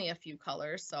 there are only a few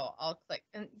colors. So I'll click,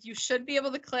 and you should be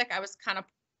able to click. I was kind of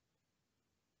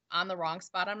on the wrong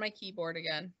spot on my keyboard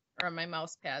again, or on my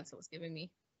mouse pad, so it was giving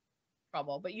me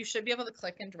trouble, but you should be able to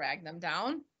click and drag them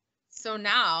down. So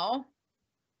now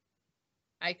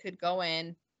I could go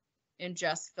in and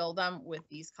just fill them with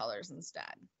these colors instead.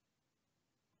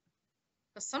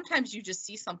 Because sometimes you just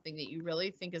see something that you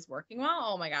really think is working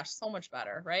well. Oh my gosh, so much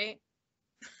better, right?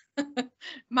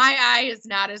 My eye is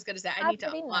not as good as that. I need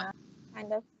to unlock.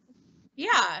 Kind of.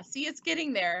 Yeah, see, it's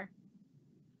getting there.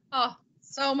 Oh,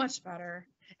 so much better.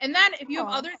 And then if you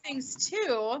have other things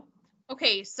too,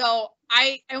 okay, so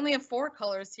I only have 4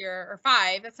 colors here, or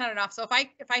 5, that's not enough. So if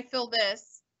I fill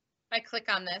this, if I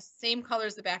click on this, same color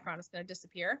as the background, it's going to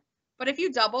disappear. But if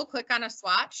you double click on a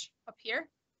swatch up here,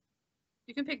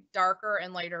 you can pick darker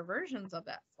and lighter versions of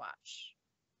that swatch.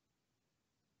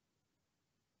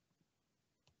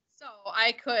 So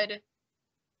I could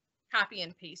copy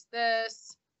and paste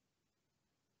this,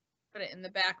 put it in the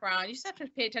background. You just have to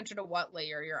pay attention to what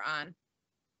layer you're on.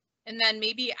 And then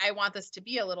maybe I want this to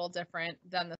be a little different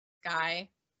than the sky.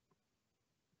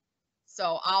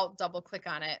 So I'll double click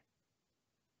on it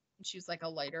and choose like a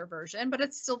lighter version, but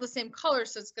it's still the same color.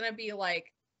 So it's going to be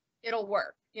like, it'll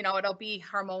work, you know, it'll be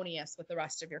harmonious with the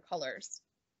rest of your colors.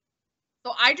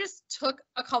 So I just took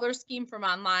a color scheme from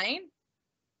online,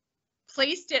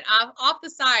 placed it off the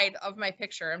side of my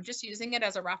picture. I'm just using it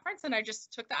as a reference. And I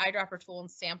just took the eyedropper tool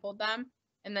and sampled them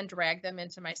and then dragged them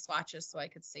into my swatches so I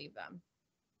could save them.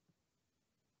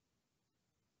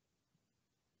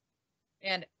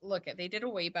 And look at, they did a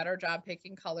way better job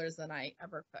picking colors than I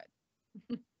ever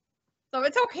could. So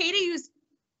it's okay to use,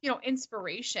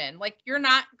 inspiration. Like you're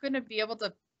not going to be able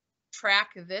to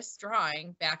track this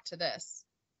drawing back to this.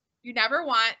 You never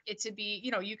want it to be,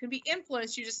 you can be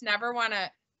influenced. You just never want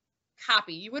to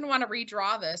copy. You wouldn't want to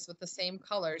redraw this with the same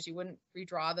colors. You wouldn't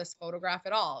redraw this photograph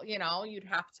at all. You'd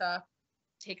have to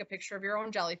take a picture of your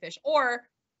own jellyfish or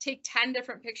take 10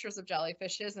 different pictures of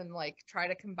jellyfishes and like try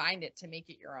to combine it to make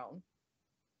it your own.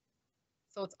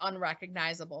 So it's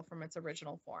unrecognizable from its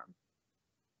original form.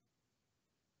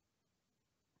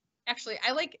 Actually,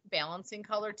 I like balancing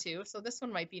color too. So this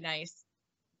one might be nice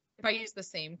if I use the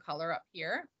same color up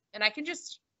here, and I can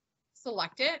just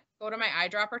select it, go to my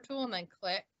eyedropper tool and then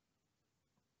click.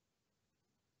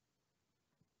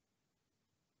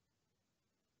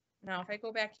 Now, if I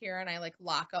go back here and I like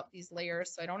lock up these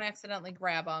layers so I don't accidentally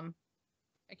grab them,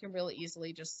 I can really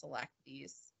easily just select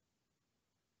these,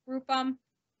 group them,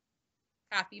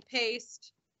 copy,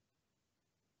 paste,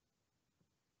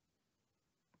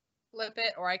 flip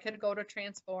it, or I could go to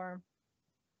transform.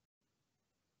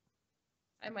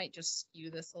 I might just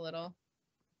skew this a little.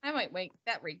 I might make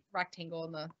that rectangle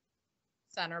in the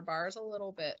center bars a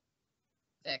little bit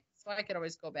thick, so I could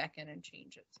always go back in and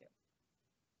change it too.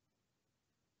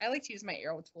 I like to use my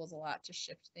arrow tools a lot to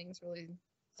shift things really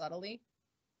subtly.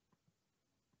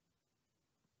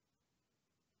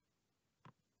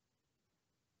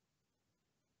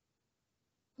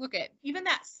 Look at, even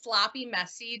that sloppy,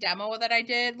 messy demo that I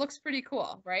did looks pretty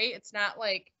cool, right? It's not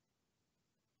like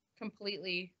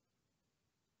completely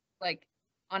like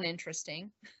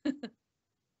uninteresting.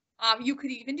 You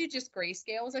could even do just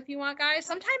grayscales if you want, guys.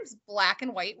 Sometimes black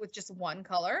and white with just one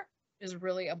color is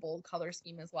really a bold color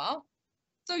scheme as well.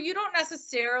 So you don't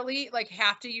necessarily like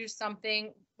have to use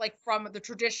something like from the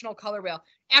traditional color wheel.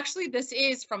 Actually, this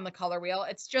is from the color wheel.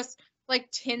 It's just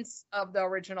like tints of the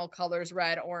original colors,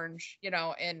 red, orange,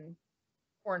 and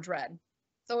orange red.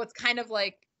 So it's kind of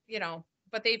like,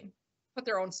 but they've put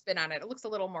their own spin on it. It looks a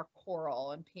little more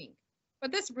coral and pink.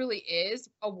 But this really is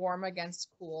a warm against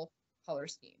cool color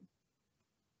scheme.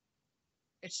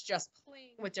 It's just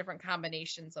playing with different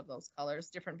combinations of those colors,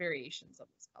 different variations of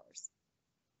those colors.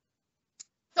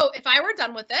 So if I were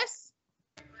done with this,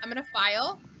 I'm going to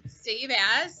file, save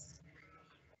as.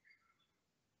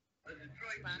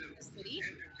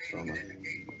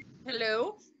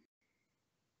 Hello.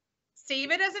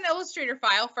 Save it as an Illustrator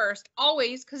file first,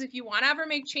 always, because if you want to ever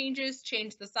make changes,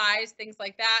 change the size, things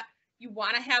like that, you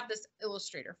want to have this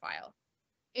Illustrator file.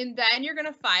 And then you're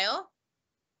going to file,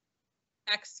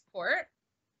 export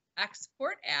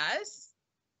as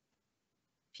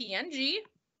PNG.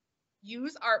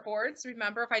 Use artboards.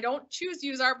 Remember, if I don't choose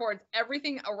use artboards,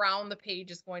 everything around the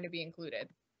page is going to be included.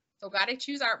 So got to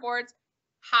choose artboards.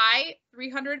 High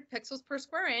 300 pixels per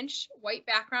square inch. White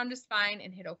background is fine,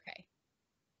 and hit OK.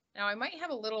 Now I might have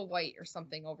a little white or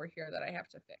something over here that I have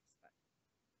to fix. But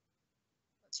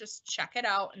let's just check it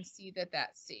out and see that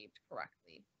that's saved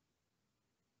correctly.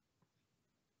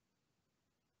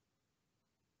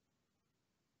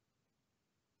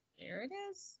 There it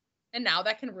is. And now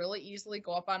that can really easily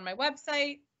go up on my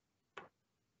website.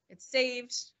 It's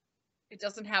saved. It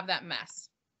doesn't have that mess.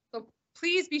 So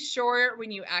please be sure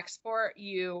when you export,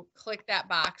 you click that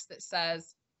box that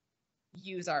says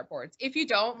use artboards. If you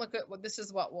don't, look at what this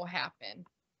is what will happen.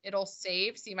 It'll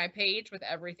save, see my page with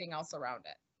everything else around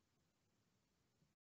it.